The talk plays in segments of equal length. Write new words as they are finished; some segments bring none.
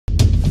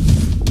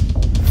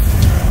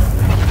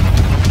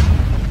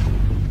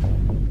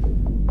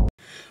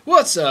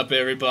What's up,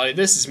 everybody?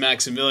 This is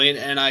Maximilian,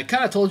 and I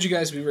kind of told you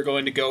guys we were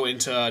going to go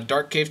into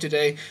Dark Cave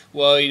today.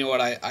 Well, you know what?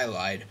 I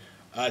lied.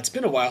 It's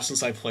been a while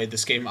since I played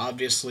this game,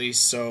 obviously,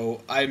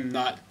 so I'm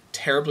not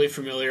terribly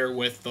familiar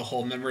with the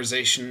whole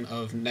memorization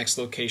of next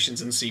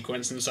locations and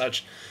sequence and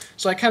such.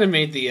 So I kind of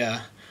made the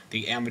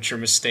amateur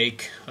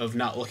mistake of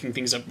not looking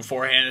things up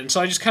beforehand, and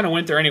so I just kind of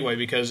went there anyway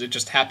because it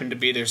just happened to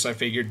be there, so I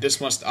figured this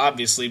must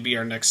obviously be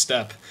our next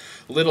step.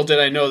 Little did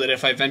I know that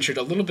if I ventured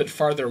a little bit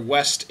farther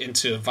west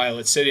into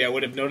Violet City, I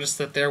would have noticed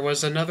that there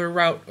was another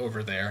route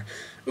over there.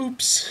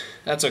 Oops.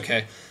 That's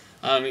okay.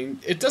 I mean,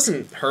 it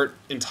doesn't hurt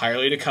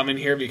entirely to come in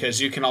here because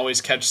you can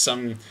always catch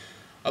some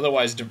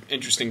otherwise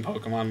interesting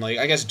Pokemon. Like,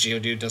 I guess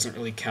Geodude doesn't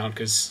really count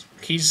because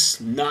he's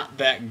not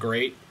that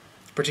great,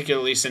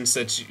 particularly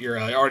since you're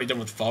already done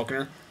with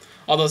Falconer.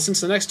 Although,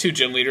 since the next two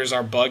gym leaders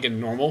are Bug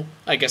and Normal,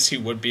 I guess he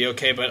would be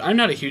okay, but I'm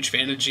not a huge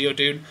fan of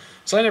Geodude,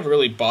 so I never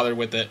really bothered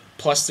with it.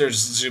 Plus, there's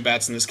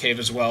Zubats in this cave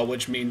as well,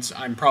 which means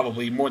I'm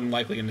probably more than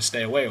likely going to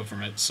stay away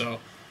from it, so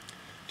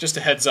just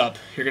a heads up,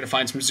 you're going to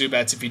find some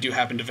Zubats if you do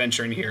happen to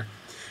venture in here.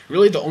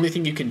 Really, the only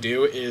thing you can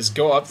do is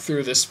go up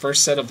through this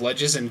first set of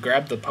ledges and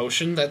grab the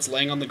potion that's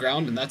laying on the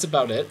ground, and that's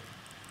about it.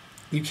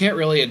 You can't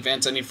really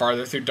advance any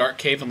farther through Dark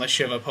Cave unless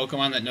you have a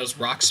Pokemon that knows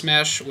Rock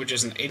Smash, which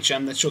is an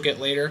HM that you'll get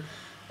later,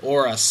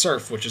 or a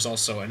Surf, which is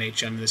also an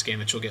HM in this game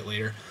that you'll get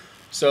later.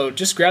 So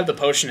just grab the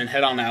potion and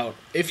head on out.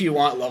 If you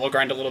want, level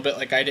grind a little bit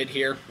like I did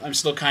here. I'm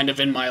still kind of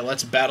in my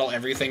let's battle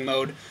everything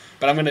mode,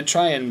 but I'm going to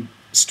try and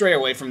stray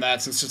away from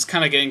that since it's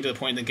kind of getting to the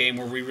point in the game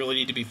where we really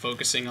need to be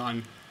focusing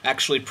on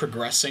actually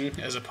progressing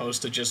as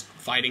opposed to just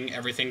fighting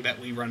everything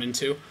that we run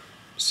into.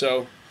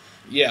 So,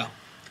 yeah,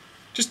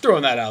 just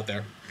throwing that out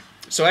there.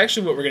 So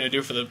actually what we're going to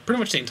do for pretty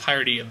much the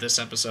entirety of this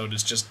episode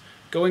is just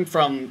going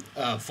from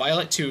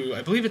Violet to,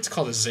 I believe it's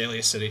called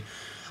Azalea City.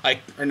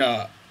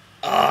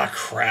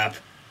 Crap.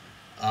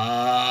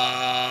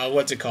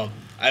 What's it called?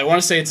 I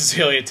want to say it's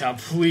Azalea Town.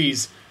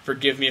 Please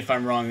forgive me if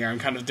I'm wrong there. I'm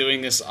kind of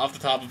doing this off the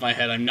top of my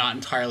head. I'm not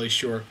entirely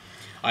sure.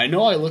 I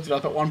know I looked it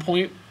up at one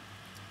point,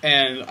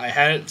 and I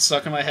had it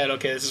stuck in my head,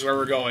 okay, this is where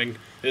we're going.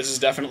 This is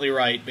definitely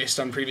right, based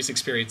on previous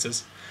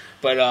experiences.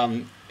 But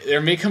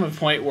there may come a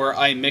point where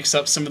I mix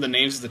up some of the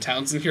names of the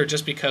towns in here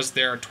just because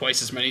there are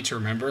twice as many to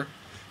remember.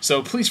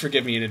 So please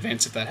forgive me in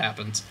advance if that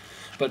happens.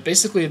 But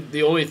basically,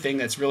 the only thing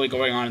that's really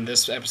going on in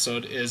this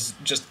episode is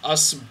just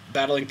us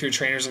battling through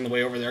trainers on the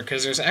way over there,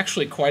 because there's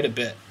actually quite a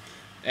bit.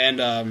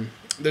 And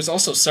there's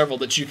also several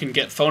that you can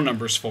get phone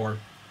numbers for,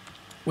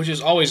 which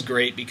is always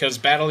great, because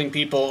battling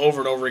people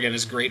over and over again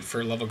is great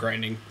for level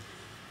grinding.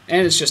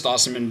 And it's just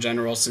awesome in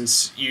general,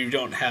 since you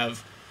don't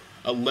have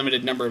a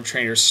limited number of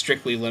trainers,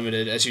 strictly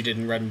limited, as you did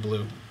in Red and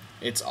Blue.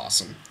 It's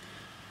awesome.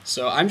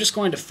 So I'm just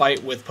going to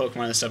fight with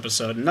Pokemon this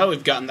episode, and now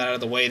we've gotten that out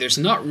of the way, there's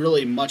not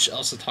really much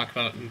else to talk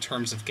about in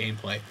terms of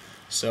gameplay.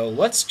 So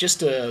let's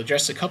just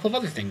address a couple of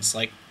other things,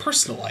 like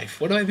personal life.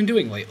 What have I been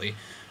doing lately?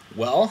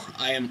 Well,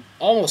 I am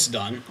almost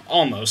done,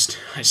 almost,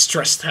 I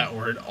stress that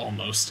word,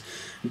 almost,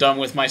 done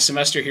with my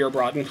semester here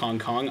abroad in Hong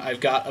Kong.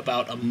 I've got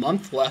about a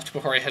month left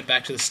before I head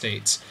back to the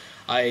States.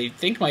 I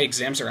think my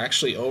exams are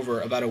actually over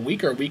about a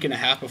week or a week and a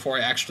half before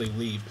I actually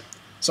leave.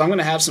 So I'm going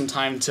to have some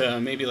time to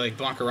maybe like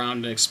walk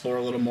around and explore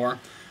a little more.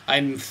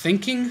 I'm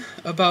thinking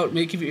about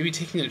maybe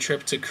taking a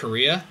trip to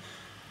Korea,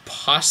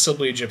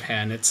 possibly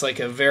Japan. It's like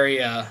a very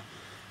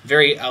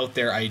out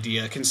there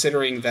idea,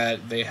 considering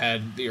that they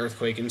had the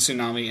earthquake and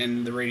tsunami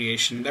and the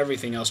radiation and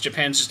everything else.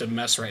 Japan's just a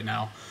mess right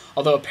now.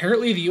 Although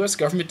apparently the US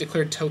government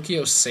declared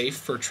Tokyo safe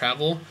for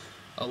travel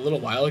a little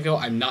while ago.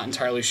 I'm not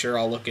entirely sure.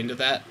 I'll look into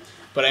that.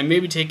 But I may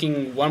be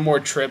taking one more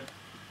trip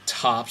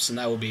tops, and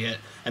that will be it.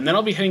 And then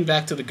I'll be heading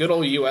back to the good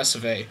old US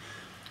of A.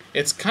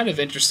 It's kind of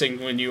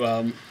interesting when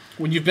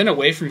you've been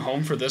away from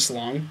home for this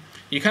long,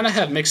 you kind of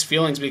have mixed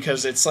feelings,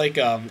 because it's like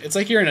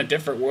you're in a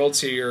different world,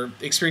 so you're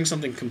experiencing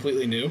something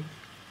completely new.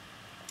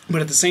 But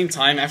at the same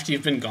time, after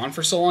you've been gone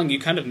for so long, you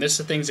kind of miss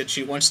the things that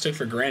you once took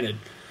for granted.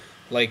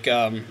 Like,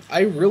 I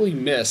really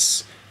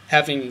miss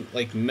having,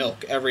 like,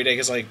 milk every day,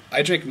 because, like,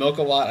 I drink milk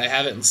a lot, I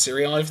have it in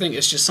cereal and everything,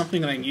 it's just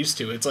something that I'm used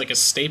to. It's like a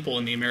staple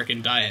in the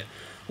American diet.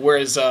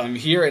 Whereas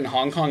here in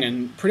Hong Kong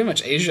and pretty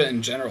much Asia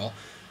in general,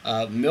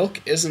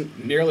 milk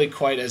isn't nearly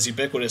quite as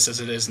ubiquitous as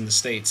it is in the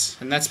States.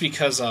 And that's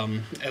because,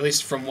 at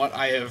least from what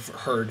I have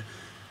heard,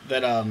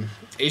 that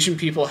Asian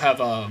people have,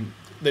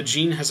 the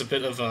gene has a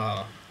bit of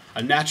a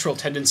natural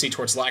tendency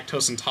towards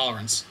lactose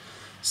intolerance.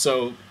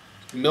 So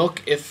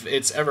milk, if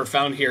it's ever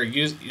found here,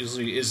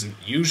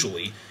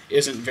 usually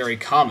isn't very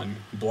common.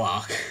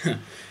 Blah.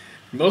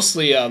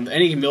 Mostly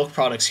any milk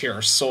products here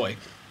are soy.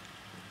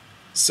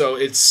 So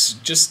it's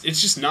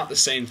just not the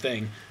same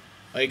thing.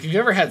 Like, if you've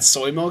ever had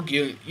soy milk,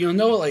 you'll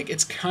know, like,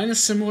 it's kind of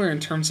similar in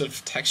terms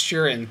of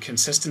texture and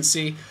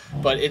consistency,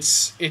 but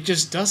it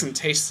just doesn't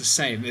taste the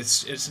same.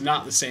 It's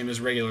not the same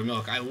as regular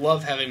milk. I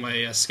love having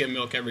my skim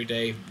milk every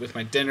day with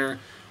my dinner,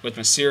 with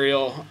my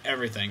cereal,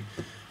 everything.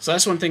 So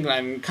that's one thing that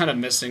I'm kind of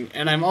missing,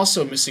 and I'm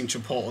also missing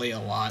Chipotle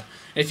a lot.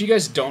 If you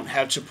guys don't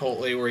have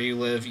Chipotle where you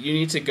live, you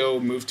need to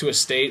go move to a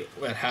state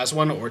that has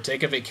one or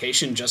take a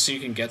vacation just so you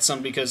can get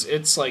some, because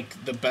it's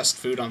like the best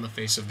food on the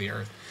face of the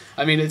earth.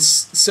 I mean, it's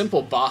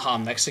simple Baja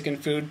Mexican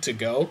food to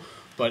go,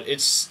 but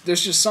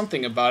there's just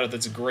something about it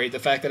that's great. The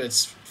fact that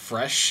it's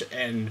fresh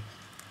and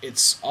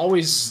it's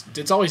always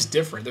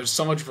different. There's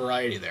so much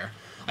variety there.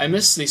 I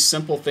miss these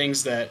simple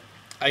things that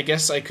I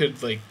guess I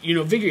could, like,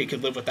 figure you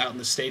could live without in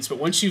the States, but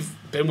once you've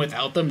been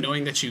without them,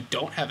 knowing that you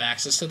don't have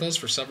access to those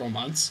for several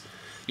months,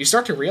 you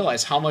start to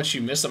realize how much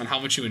you miss them and how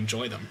much you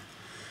enjoy them.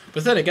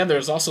 But then again,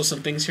 there's also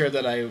some things here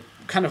that I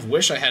kind of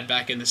wish I had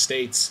back in the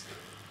States.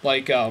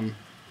 Like,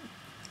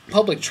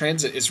 public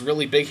transit is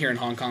really big here in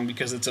Hong Kong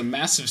because it's a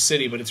massive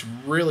city, but it's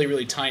really,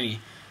 really tiny.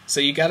 So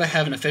you gotta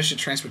have an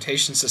efficient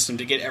transportation system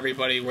to get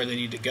everybody where they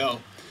need to go.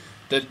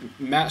 The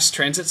mass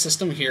transit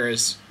system here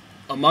is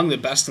among the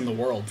best in the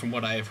world, from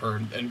what I have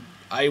heard, and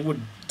I would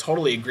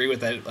totally agree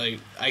with that. Like,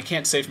 I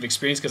can't say from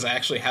experience because I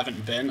actually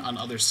haven't been on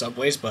other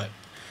subways, but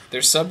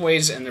their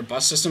subways and their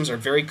bus systems are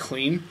very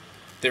clean,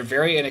 they're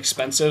very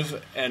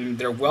inexpensive, and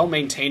they're well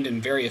maintained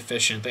and very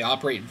efficient. They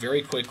operate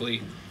very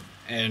quickly,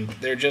 and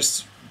they're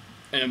just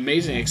an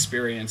amazing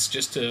experience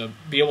just to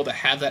be able to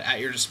have that at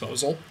your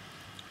disposal.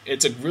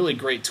 It's a really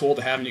great tool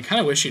to have, and you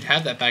kind of wish you'd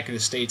had that back in the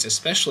States,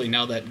 especially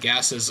now that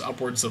gas is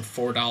upwards of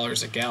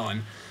 $4 a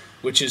gallon,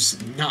 which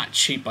is not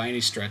cheap by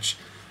any stretch.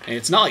 And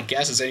it's not like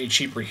gas is any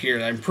cheaper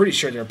here. I'm pretty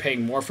sure they're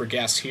paying more for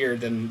gas here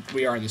than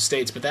we are in the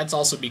States, but that's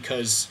also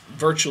because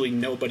virtually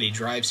nobody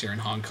drives here in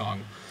Hong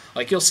Kong.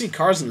 Like, you'll see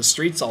cars in the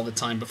streets all the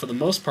time, but for the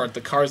most part,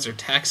 the cars are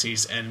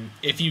taxis, and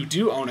if you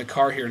do own a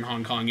car here in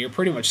Hong Kong, you're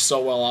pretty much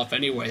so well off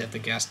anyway that the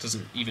gas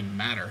doesn't even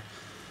matter.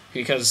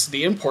 Because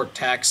the import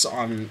tax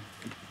on,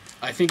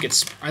 I think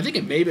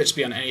it may just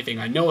be on anything.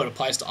 I know it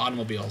applies to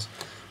automobiles,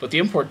 but the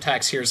import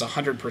tax here is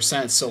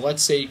 100%, so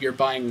let's say you're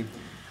buying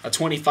a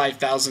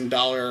 $25,000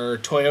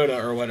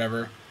 Toyota or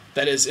whatever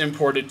that is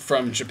imported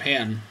from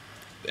Japan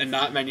and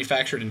not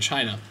manufactured in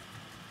China,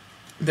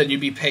 then you'd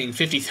be paying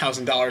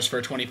 $50,000 for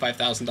a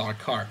 $25,000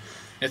 car.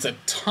 It's a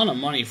ton of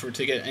money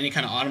to get any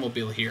kind of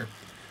automobile here.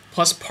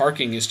 Plus,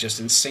 parking is just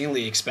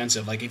insanely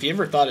expensive. Like, if you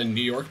ever thought a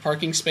New York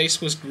parking space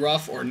was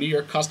rough or New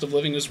York cost of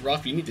living was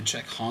rough, you need to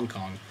check Hong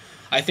Kong.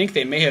 I think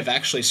they may have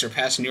actually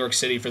surpassed New York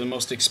City for the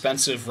most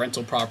expensive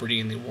rental property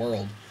in the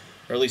world,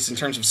 or at least in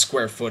terms of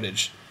square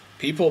footage.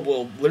 People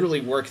will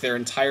literally work their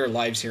entire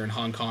lives here in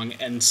Hong Kong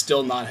and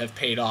still not have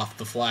paid off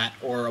the flat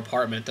or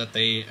apartment that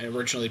they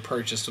originally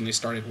purchased when they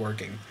started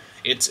working.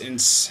 It's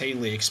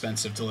insanely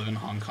expensive to live in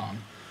Hong Kong.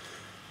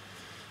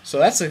 So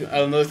that's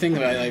another thing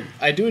that I like.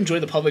 I do enjoy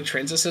the public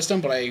transit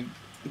system, but I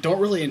don't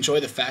really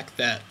enjoy the fact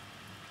that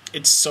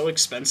it's so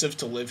expensive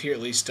to live here, at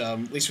least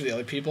for the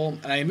other people,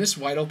 and I miss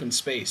wide open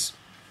space.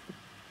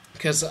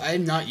 Because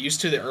I'm not used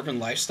to the urban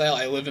lifestyle.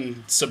 I live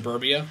in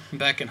suburbia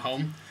back at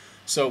home,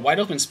 so wide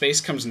open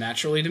space comes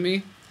naturally to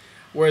me.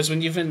 Whereas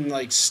when you've been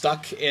like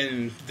stuck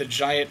in the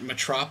giant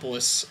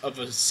metropolis of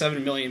a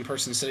 7 million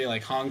person city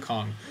like Hong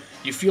Kong,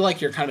 you feel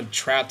like you're kind of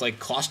trapped, like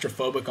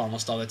claustrophobic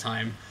almost all the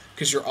time,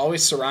 because you're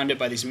always surrounded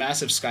by these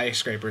massive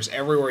skyscrapers.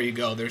 Everywhere you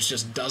go, there's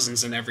just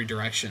dozens in every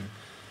direction.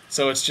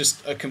 So it's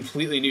just a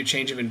completely new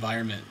change of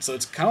environment. So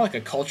it's kind of like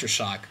a culture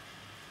shock.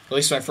 At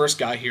least when I first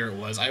got here,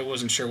 I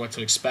wasn't sure what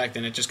to expect,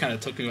 and it just kind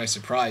of took me by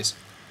surprise.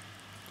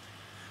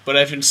 But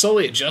I've been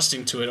slowly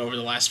adjusting to it over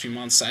the last few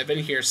months. I've been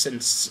here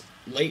since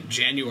late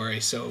January,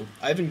 so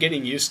I've been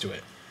getting used to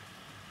it.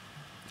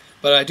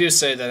 But I do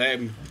say that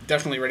I'm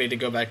definitely ready to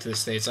go back to the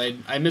States.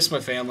 I miss my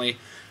family.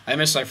 I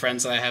miss my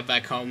friends that I have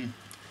back home.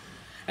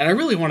 And I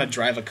really want to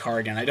drive a car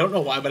again. I don't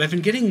know why, but I've been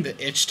getting the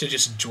itch to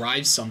just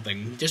drive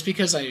something, just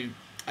because I'm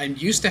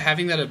used to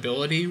having that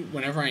ability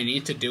whenever I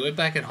need to do it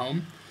back at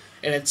home.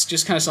 And it's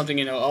just kind of something,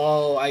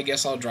 oh, I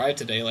guess I'll drive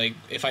today. Like,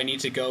 if I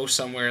need to go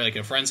somewhere, like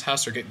a friend's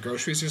house or get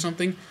groceries or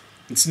something,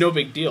 it's no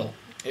big deal.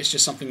 It's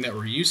just something that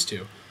we're used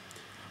to.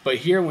 But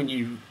here, when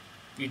you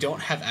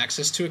don't have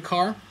access to a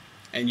car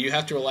and you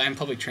have to rely on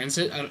public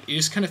transit, you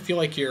just kind of feel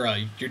like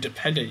you're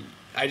dependent.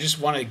 I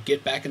just want to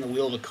get back in the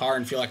wheel of a car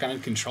and feel like I'm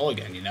in control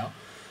again,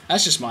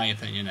 That's just my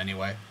opinion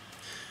anyway.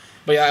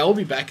 But yeah, I will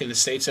be back in the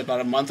States in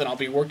about a month, and I'll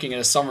be working at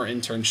a summer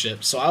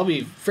internship, so I'll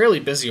be fairly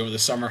busy over the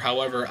summer.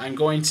 However, I'm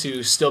going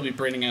to still be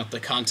bringing out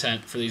the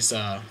content for this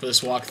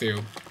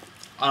walkthrough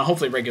on a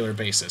hopefully regular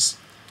basis.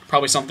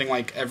 Probably something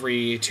like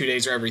every 2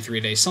 days or every 3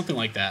 days, something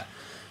like that.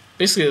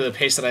 Basically the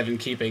pace that I've been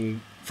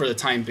keeping for the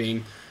time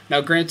being. Now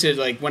granted,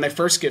 like when I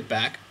first get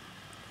back,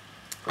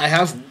 I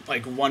have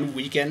like 1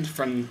 weekend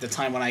from the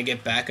time when I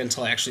get back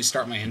until I actually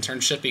start my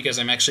internship, because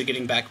I'm actually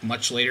getting back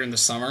much later in the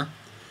summer,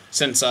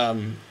 since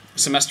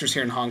semesters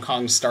here in Hong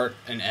Kong start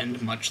and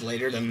end much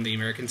later than the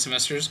American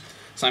semesters,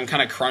 so I'm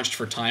kind of crunched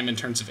for time in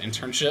terms of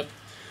internship.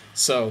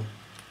 So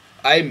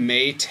I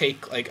may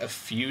take like a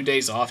few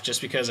days off just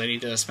because I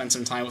need to spend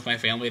some time with my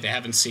family. They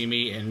haven't seen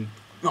me in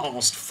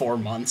almost 4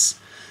 months,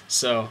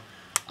 so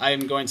I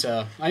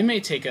may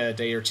take a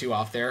day or two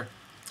off there.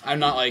 I'm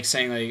not like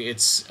saying like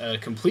it's a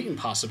complete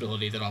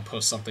impossibility that I'll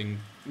post something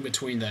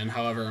between then.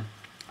 However,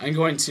 I'm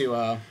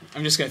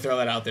just going to throw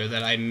that out there,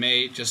 that I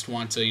may just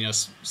want to,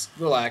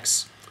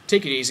 relax,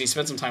 take it easy,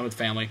 spend some time with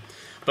family,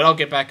 but I'll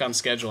get back on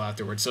schedule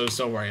afterwards, so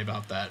don't worry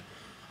about that.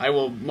 I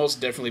will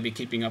most definitely be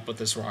keeping up with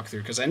this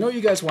walkthrough, because I know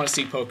you guys want to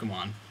see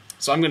Pokemon,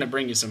 so I'm going to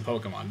bring you some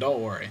Pokemon,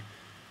 don't worry.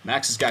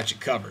 Max has got you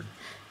covered.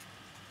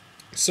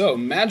 So,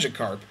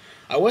 Magikarp.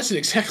 I wasn't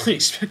exactly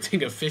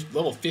expecting a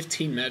level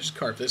 15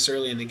 Magikarp this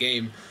early in the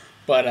game,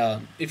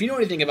 but if you know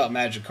anything about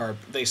Magikarp,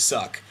 they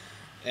suck.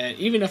 And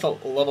even if a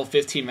level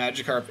 15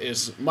 Magikarp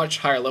is much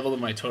higher level than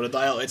my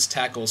Totodile, its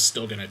tackle is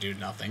still going to do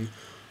nothing.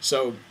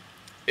 So,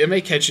 it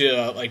may catch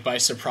you by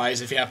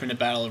surprise if you happen to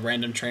battle a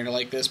random trainer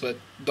like this, but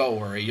don't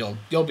worry,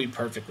 you'll be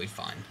perfectly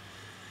fine.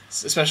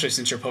 Especially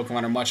since your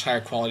Pokemon are much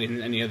higher quality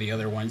than any of the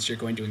other ones you're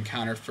going to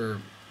encounter for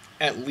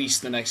at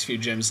least the next few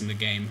gyms in the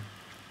game.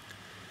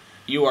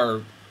 You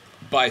are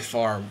by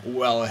far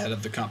well ahead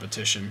of the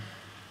competition.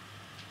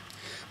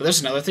 But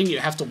there's another thing you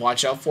have to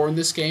watch out for in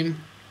this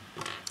game.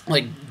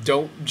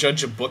 Don't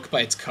judge a book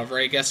by its cover,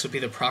 I guess would be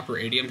the proper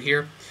idiom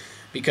here.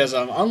 Because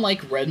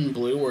unlike Red and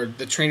Blue, where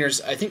the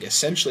trainers, I think,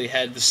 essentially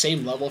had the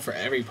same level for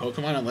every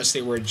Pokemon unless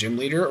they were a gym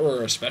leader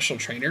or a special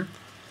trainer,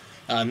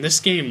 in this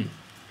game,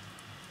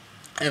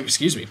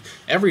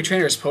 every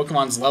trainer's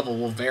Pokemon's level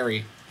will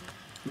vary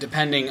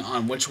depending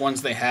on which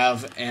ones they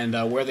have and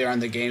where they are in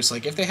the game. So,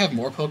 if they have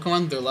more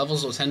Pokemon, their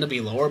levels will tend to be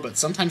lower, but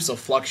sometimes they'll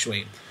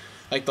fluctuate.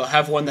 They'll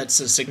have one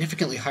that's a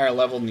significantly higher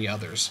level than the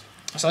others.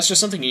 So that's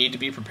just something you need to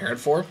be prepared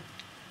for.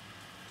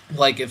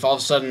 If all of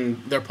a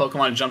sudden their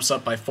Pokemon jumps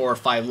up by 4 or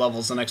 5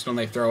 levels the next one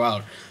they throw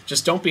out,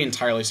 just don't be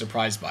entirely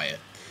surprised by it.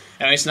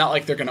 And it's not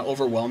like they're going to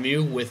overwhelm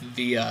you with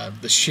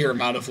the sheer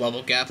amount of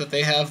level gap that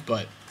they have,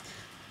 but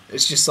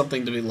it's just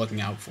something to be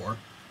looking out for.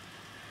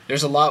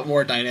 There's a lot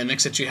more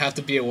dynamics that you have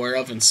to be aware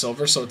of in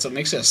Silver, so it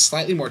makes it a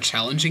slightly more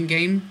challenging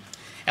game,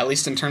 at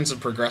least in terms of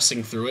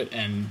progressing through it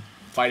and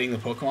fighting the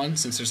Pokemon,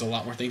 since there's a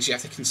lot more things you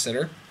have to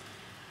consider.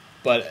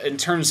 But in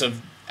terms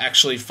of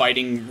actually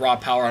fighting raw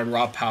power on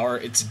raw power,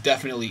 it's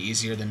definitely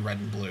easier than Red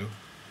and Blue,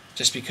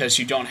 just because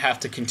you don't have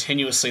to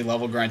continuously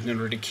level grind in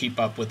order to keep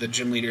up with the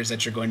gym leaders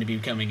that you're going to be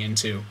coming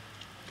into.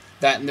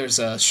 That, and there's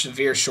a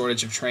severe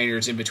shortage of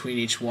trainers in between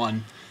each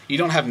one. You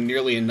don't have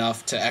nearly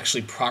enough to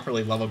actually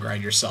properly level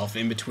grind yourself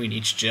in between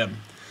each gym.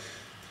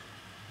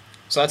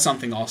 So that's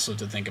something also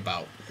to think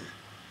about.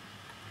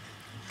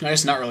 I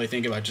just not really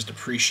think about, just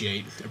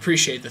appreciate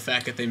the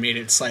fact that they made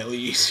it slightly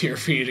easier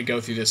for you to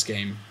go through this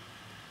game.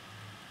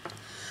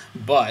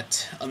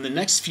 But on the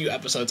next few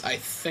episodes, I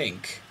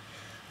think,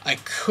 I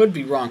could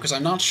be wrong, because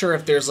I'm not sure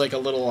if there's a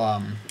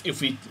little, if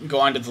we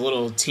go on to the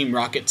little Team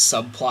Rocket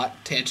subplot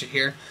tangent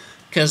here,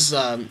 because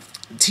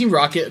Team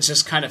Rocket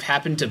just kind of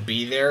happened to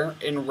be there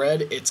in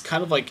Red. It's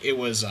kind of like it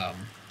was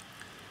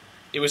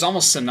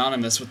almost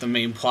synonymous with the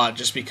main plot,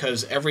 just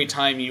because every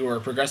time you were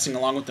progressing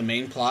along with the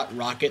main plot,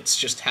 Rockets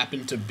just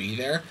happened to be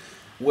there.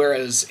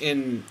 Whereas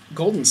in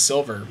Gold and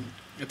Silver,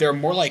 they're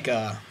more like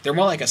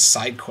a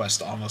side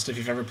quest almost, if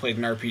you've ever played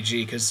an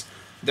RPG, because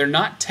they're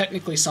not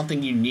technically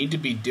something you need to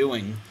be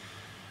doing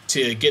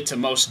to get to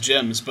most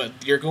gyms, but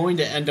you're going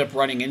to end up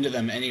running into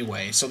them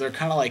anyway. So they're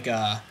kind of like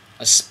a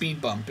speed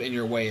bump in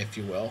your way, if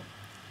you will.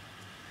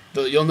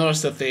 You'll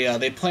notice that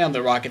they play on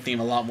the Rocket theme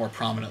a lot more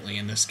prominently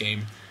in this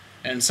game.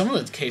 And in some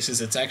of the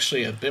cases, it's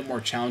actually a bit more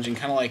challenging,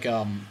 kind of like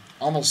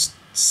almost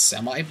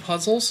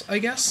semi-puzzles, I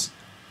guess?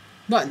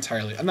 I'm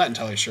not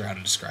entirely sure how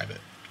to describe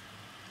it.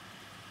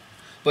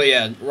 But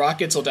yeah,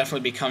 Rockets will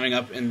definitely be coming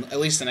up in at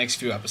least the next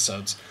few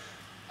episodes.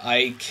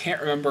 I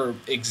can't remember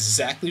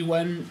exactly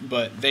when,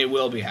 but they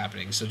will be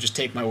happening, so just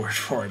take my word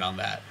for it on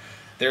that.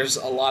 There's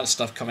a lot of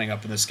stuff coming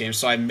up in this game,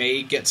 so I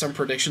may get some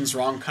predictions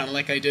wrong, kind of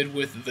like I did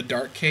with the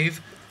Dark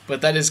Cave,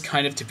 but that is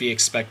kind of to be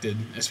expected,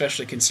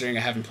 especially considering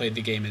I haven't played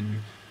the game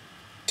in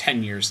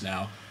 10 years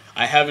now.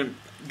 I haven't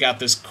got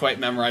this quite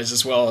memorized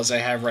as well as I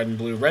have Red and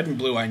Blue. Red and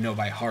Blue I know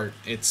by heart.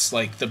 It's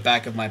like the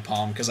back of my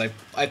palm, because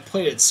I've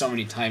played it so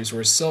many times,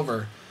 whereas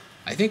Silver,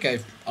 I think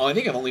I've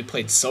only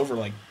played Silver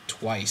like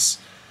twice.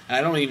 And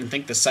I don't even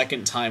think the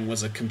second time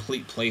was a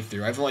complete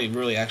playthrough. I've only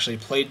really actually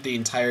played the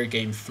entire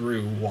game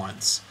through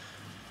once.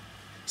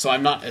 So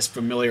I'm not as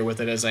familiar with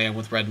it as I am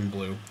with Red and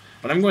Blue.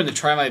 But I'm going to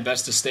try my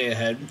best to stay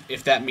ahead.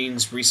 If that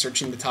means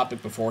researching the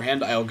topic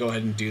beforehand, I'll go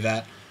ahead and do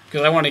that.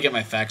 Because I want to get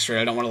my facts right.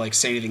 I don't want to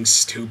say anything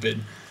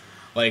stupid.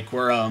 We're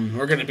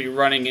going to be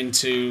running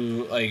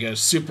into a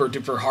super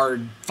duper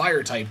hard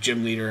fire type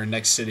gym leader in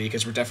next city,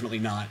 because we're definitely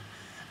not.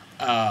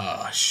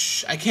 I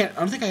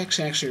don't think I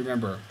actually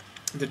remember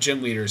the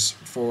gym leaders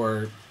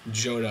for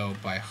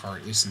Johto by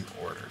heart, at least in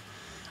order.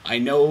 I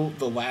know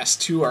the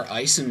last two are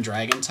Ice and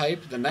Dragon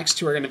type. The next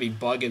two are going to be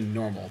Bug and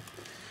Normal.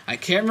 I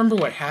can't remember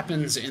what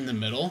happens in the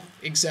middle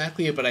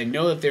exactly, but I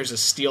know that there's a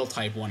Steel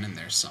type one in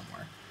there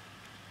somewhere.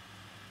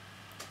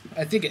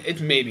 I think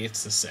maybe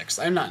it's the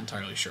 6th. I'm not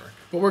entirely sure,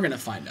 but we're going to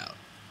find out.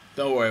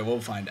 Don't worry, we'll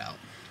find out.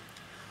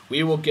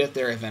 We will get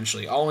there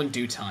eventually, all in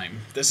due time.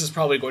 This is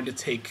probably going to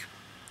take,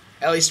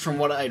 at least from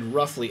what I'd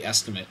roughly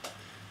estimate,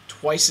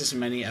 twice as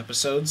many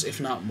episodes, if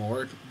not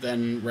more,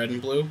 than Red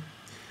and Blue.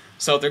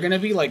 So they're going to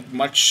be like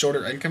much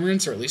shorter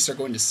increments, or at least they're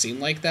going to seem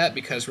like that,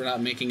 because we're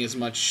not making as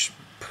much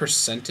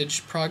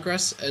percentage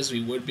progress as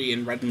we would be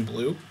in red and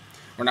blue.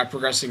 We're not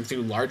progressing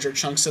through larger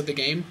chunks of the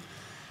game.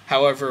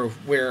 However,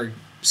 we're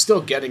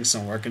still getting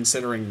somewhere,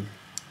 considering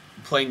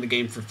playing the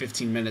game for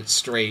 15 minutes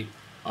straight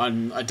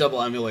on a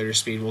double emulator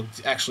speed will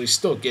actually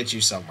still get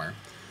you somewhere.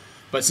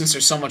 But since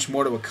there's so much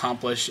more to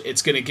accomplish,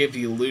 it's going to give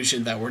the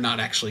illusion that we're not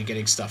actually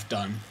getting stuff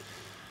done.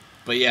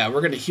 But yeah,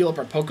 we're going to heal up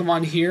our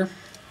Pokemon here.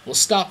 We'll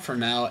stop for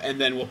now,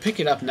 and then we'll pick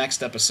it up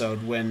next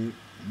episode when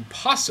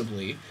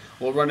possibly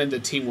we'll run into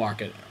Team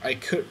Rocket.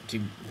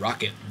 Team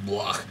Rocket,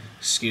 blah,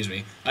 excuse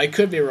me. I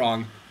could be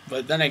wrong,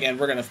 but then again,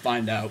 we're going to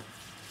find out.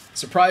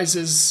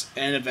 Surprises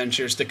and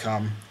adventures to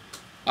come.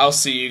 I'll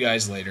see you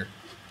guys later.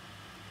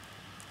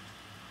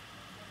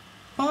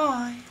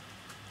 Bye.